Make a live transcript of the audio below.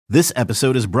This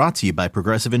episode is brought to you by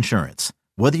Progressive Insurance.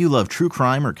 Whether you love true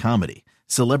crime or comedy,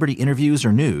 celebrity interviews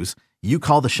or news, you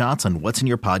call the shots on what's in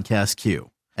your podcast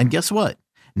queue. And guess what?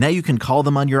 Now you can call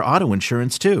them on your auto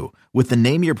insurance too with the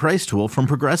Name Your Price tool from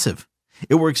Progressive.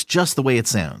 It works just the way it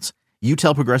sounds. You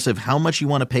tell Progressive how much you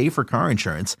want to pay for car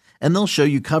insurance, and they'll show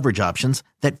you coverage options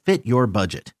that fit your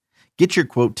budget. Get your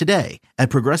quote today at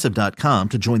Progressive.com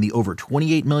to join the over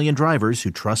 28 million drivers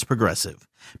who trust Progressive.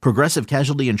 Progressive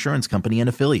Casualty Insurance Company and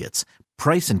Affiliates.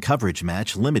 Price and coverage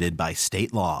match limited by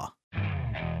state law.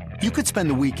 You could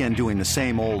spend the weekend doing the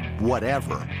same old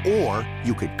whatever, or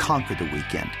you could conquer the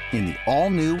weekend in the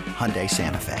all-new Hyundai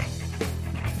Santa Fe.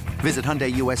 Visit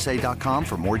HyundaiUSA.com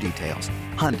for more details.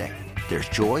 Hyundai, there's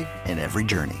joy in every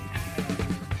journey.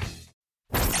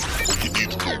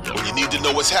 When you need to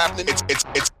know what's happening,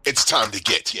 it's time to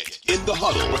get in the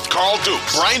huddle with Carl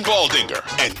Dukes, Brian Baldinger,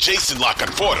 and Jason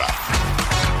LaCanfora.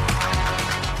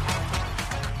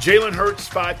 Jalen Hurts,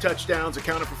 5 touchdowns,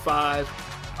 accounted for 5.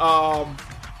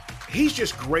 He's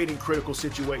just great in critical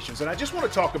situations. And I just want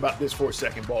to talk about this for a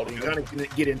second, Baldy, and kind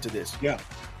of get into this. Yeah.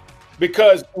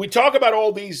 Because we talk about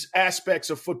all these aspects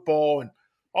of football and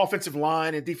offensive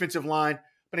line and defensive line.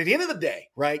 But at the end of the day,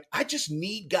 right, I just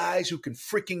need guys who can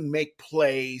freaking make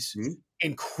plays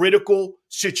in critical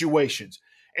situations.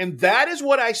 And that is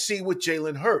what I see with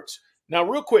Jalen Hurts. Now,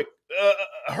 real quick,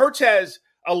 Hurts has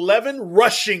 11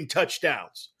 rushing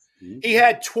touchdowns. He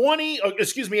had 10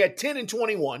 in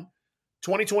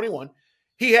 2021.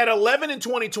 He had 11 in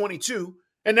 2022,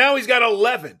 and now he's got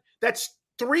 11. That's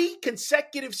 3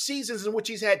 consecutive seasons in which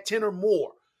he's had 10 or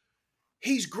more.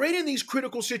 He's great in these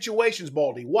critical situations,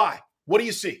 Baldy. Why? What do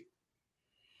you see?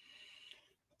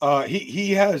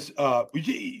 He has,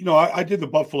 I did the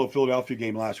Buffalo-Philadelphia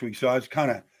game last week, so I was kind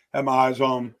of had my eyes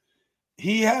on him.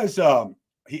 He has,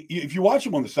 if you watch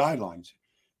him on the sidelines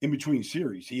in between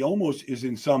series, he almost is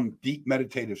in some deep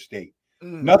meditative state.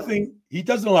 Nothing, he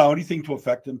doesn't allow anything to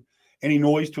affect him, any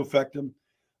noise to affect him.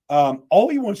 All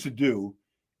he wants to do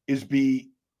is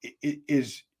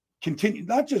continue,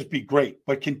 not just be great,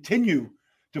 but continue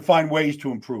to find ways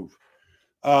to improve.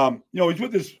 He's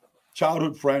with his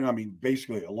childhood friend,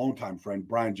 basically a longtime friend,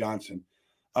 Brian Johnson.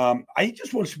 He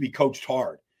just wants to be coached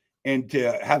hard and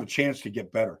to have a chance to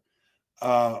get better.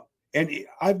 And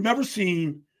I've never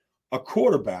seen a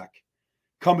quarterback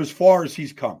come as far as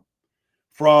he's come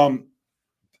from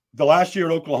the last year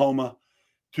at Oklahoma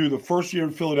to the first year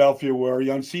in Philadelphia, where he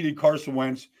unseated Carson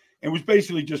Wentz and was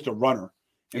basically just a runner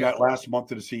in that last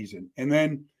month of the season. And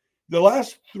then the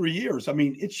last 3 years,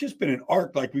 it's just been an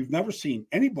arc like we've never seen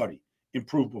anybody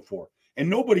improve before. And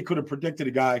nobody could have predicted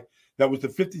a guy that was the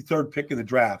 53rd pick in the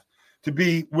draft to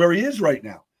be where he is right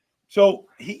now. So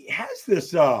he has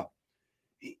this,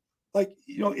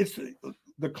 it's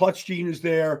the clutch gene is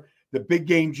there. The big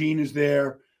game gene is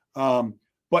there.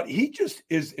 But he just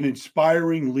is an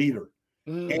inspiring leader.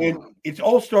 And it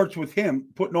all starts with him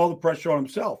putting all the pressure on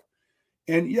himself.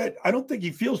 And yet I don't think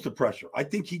he feels the pressure. I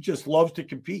think he just loves to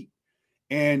compete.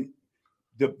 And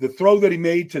the throw that he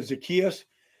made to Zacchaeus,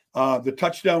 the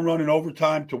touchdown run in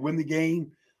overtime to win the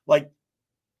game,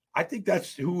 I think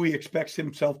that's who he expects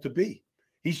himself to be.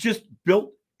 He's just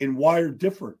built and wired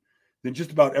different than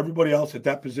just about everybody else at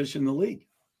that position in the league.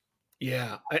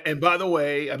 Yeah. And by the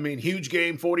way, huge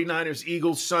game, 49ers,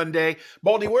 Eagles Sunday.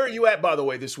 Baldy, where are you at, by the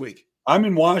way, this week? I'm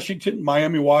in Washington,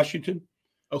 Miami, Washington.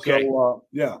 Okay. So,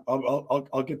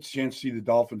 I'll get the chance to see the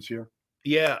Dolphins here.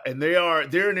 Yeah, and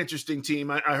they're an interesting team.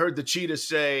 I heard the Cheetah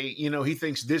say, he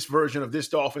thinks this version of this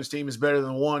Dolphins team is better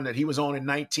than the one that he was on in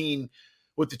 19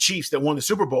 with the Chiefs that won the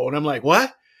Super Bowl. And I'm like,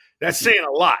 what? That's saying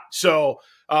a lot. So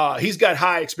he's got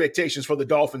high expectations for the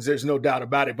Dolphins. There's no doubt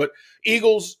about it. But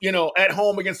Eagles, at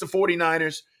home against the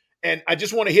 49ers. And I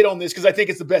just want to hit on this because I think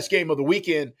it's the best game of the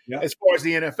weekend as far as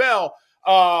the NFL.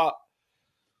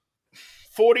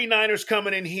 49ers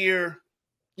coming in here.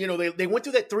 They went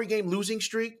through that 3-game losing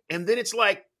streak, and then it's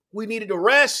like we needed to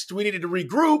rest, we needed to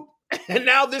regroup, and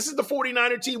now this is the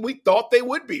 49er team we thought they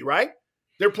would be, right?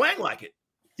 They're playing like it.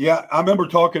 Yeah, I remember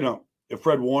talking to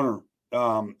Fred Warner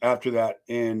after that,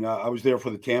 and I was there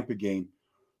for the Tampa game,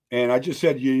 and I just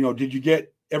said, did you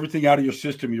get everything out of your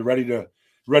system? You're ready to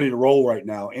roll right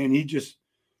now. And he's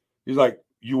like,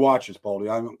 you watch us, Baldy.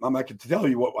 I'm not going to tell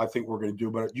you what I think we're going to do,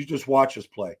 but you just watch us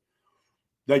play.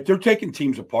 Like, they're taking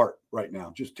teams apart right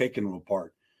now, just taking them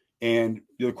apart. And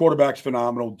the quarterback's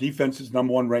phenomenal. Defense is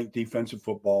number 1 ranked defense in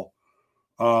football.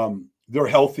 They're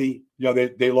healthy.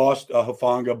 They lost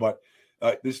Hufanga, but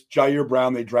this Jair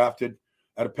Brown they drafted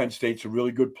out of Penn State's a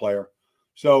really good player.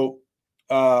 So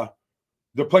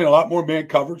they're playing a lot more man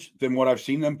coverage than what I've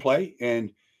seen them play.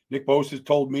 And, Nick Bosa has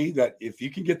told me that if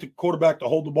you can get the quarterback to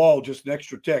hold the ball just an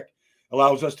extra tick,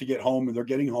 allows us to get home, and they're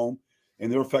getting home,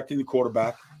 and they're affecting the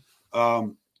quarterback.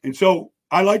 And so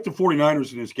I like the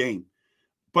 49ers in this game.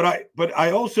 But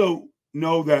I also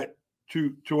know that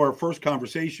to our first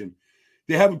conversation,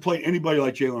 they haven't played anybody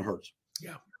like Jalen Hurts.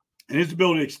 Yeah. And his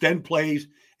ability to extend plays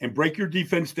and break your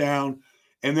defense down,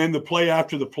 and then the play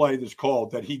after the play that's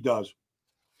called that he does,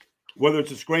 whether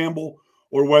it's a scramble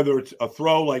or whether it's a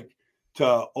throw like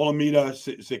to Olamide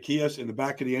Zaccheaus in the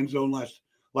back of the end zone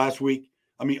last week.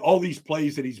 I mean, all these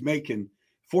plays that he's making,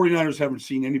 49ers haven't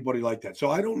seen anybody like that. So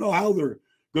I don't know how they're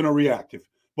going to react. If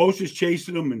Bosa's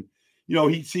chasing them and,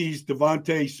 he sees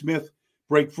Devontae Smith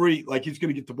break free, like he's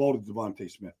going to get the ball to Devontae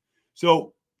Smith.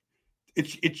 So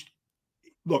it's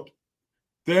look,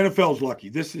 the NFL's lucky.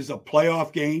 This is a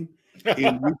playoff game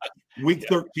in week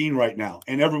 13 right now,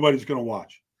 and everybody's going to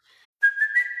watch.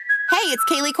 Hey, it's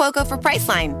Kaylee Cuoco for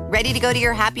Priceline. Ready to go to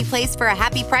your happy place for a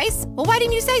happy price? Well, why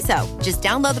didn't you say so? Just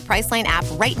download the Priceline app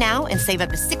right now and save up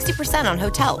to 60% on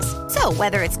hotels. So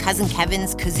whether it's Cousin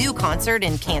Kevin's Kazoo Concert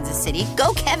in Kansas City,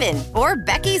 go Kevin, or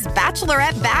Becky's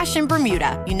Bachelorette Bash in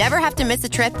Bermuda, you never have to miss a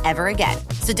trip ever again.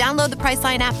 So download the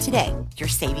Priceline app today. Your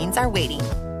savings are waiting.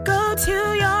 Go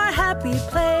to your happy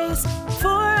place for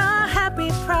a happy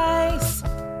price.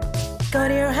 Go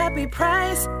to your happy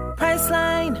price,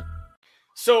 Priceline.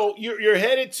 So you're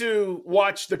headed to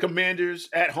watch the Commanders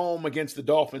at home against the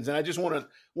Dolphins, and I just want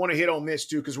to hit on this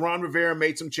too because Ron Rivera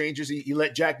made some changes. He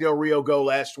let Jack Del Rio go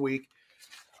last week.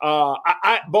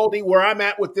 Baldy, where I'm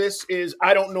at with this is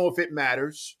I don't know if it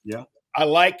matters. Yeah, I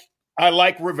like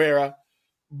Rivera,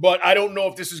 but I don't know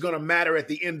if this is going to matter at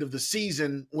the end of the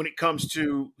season when it comes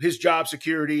to his job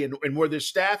security and where this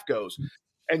staff goes.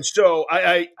 And so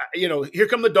I here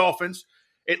come the Dolphins.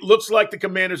 It looks like the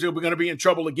Commanders are going to be in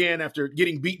trouble again after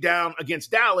getting beat down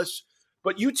against Dallas.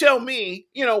 But you tell me,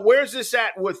 where's this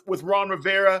at with Ron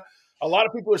Rivera? A lot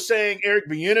of people are saying Eric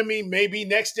Bieniemy may be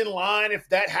next in line if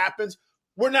that happens.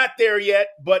 We're not there yet,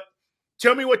 but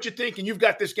tell me what you think, and you've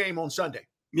got this game on Sunday.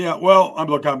 Yeah, well,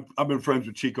 I've been friends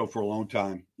with Chico for a long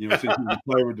time, since he was a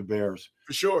player with the Bears.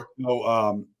 For sure.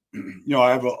 I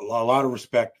have a lot of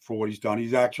respect for what he's done.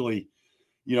 He's actually,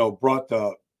 brought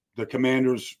the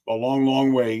Commanders a long,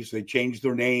 long ways. They changed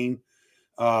their name,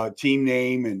 team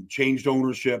name, and changed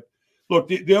ownership. Look,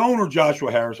 the owner,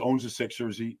 Joshua Harris, owns the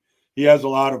Sixers. He has a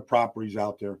lot of properties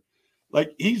out there.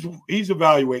 Like, he's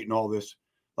evaluating all this.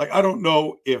 Like, I don't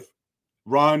know if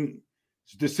Ron's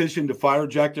decision to fire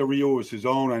Jack Del Rio was his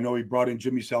own. I know he brought in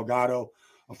Jimmy Salgado,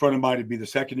 a friend of mine, to be the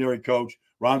secondary coach.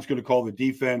 Ron's going to call the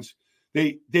defense.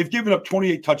 They've given up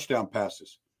 28 touchdown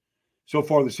passes so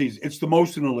far this season. It's the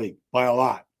most in the league by a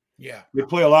lot. Yeah. They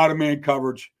play a lot of man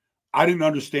coverage. I didn't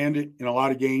understand it in a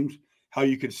lot of games, how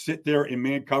you could sit there in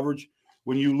man coverage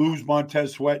when you lose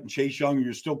Montez Sweat and Chase Young, and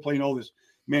you're still playing all this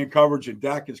man coverage, and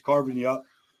Dak is carving you up.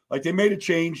 Like, they made a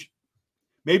change.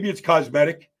 Maybe it's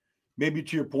cosmetic. Maybe,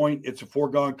 to your point, it's a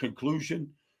foregone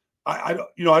conclusion. Ron's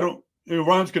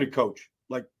going to coach.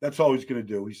 Like, that's all he's going to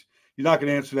do. He's not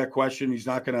going to answer that question. He's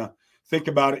not going to think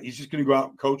about it. He's just going to go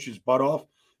out and coach his butt off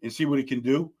and see what he can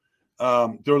do.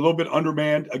 They're a little bit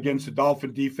undermanned against the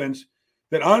Dolphin defense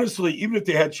that, honestly, even if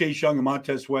they had Chase Young and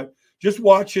Montez Sweat, just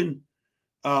watching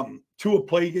Tua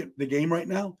play the game right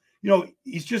now,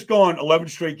 he's just gone 11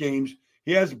 straight games.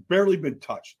 He has barely been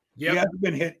touched. Yep. He hasn't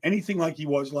been hit anything like he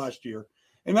was last year.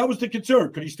 And that was the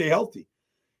concern. Could he stay healthy?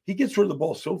 He gets rid of the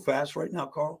ball so fast right now,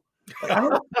 Carl. Like,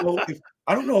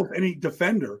 I don't know if any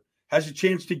defender has a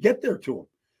chance to get there to him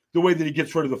the way that he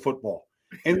gets rid of the football.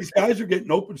 And these guys are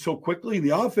getting open so quickly, and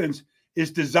the offense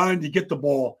is designed to get the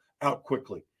ball out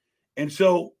quickly. And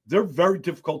so they're very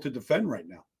difficult to defend right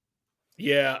now.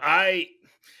 Yeah,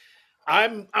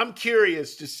 I'm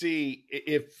curious to see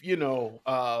if,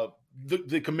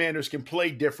 the Commanders can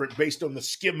play different based on the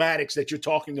schematics that you're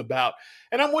talking about.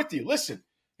 And I'm with you. Listen,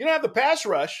 you don't have the pass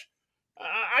rush.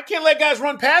 I can't let guys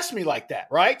run past me like that,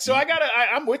 right? So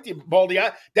I'm with you, Baldy.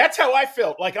 That's how I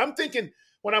felt. Like, I'm thinking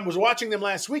when I was watching them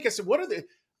last week, I said,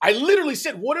 I literally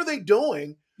said, what are they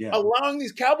doing? Yeah. Allowing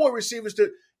these Cowboy receivers to,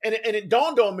 and it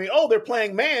dawned on me, they're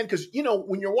playing man. Cause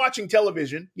when you're watching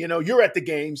television, you're at the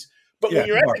games, but when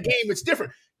you're at the game, it's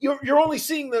different. You're only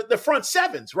seeing the front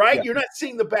sevens, right? Yeah. You're not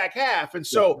seeing the back half. And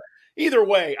so either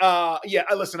way,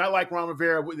 listen, I like Ron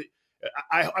Rivera.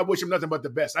 I wish him nothing but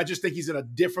the best. I just think he's in a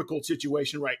difficult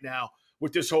situation right now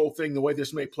with this whole thing, the way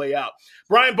this may play out.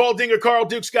 Brian Baldinger, Carl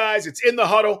Dukes, guys, it's In the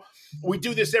Huddle. We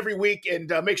do this every week,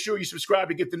 and make sure you subscribe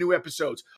to get the new episodes.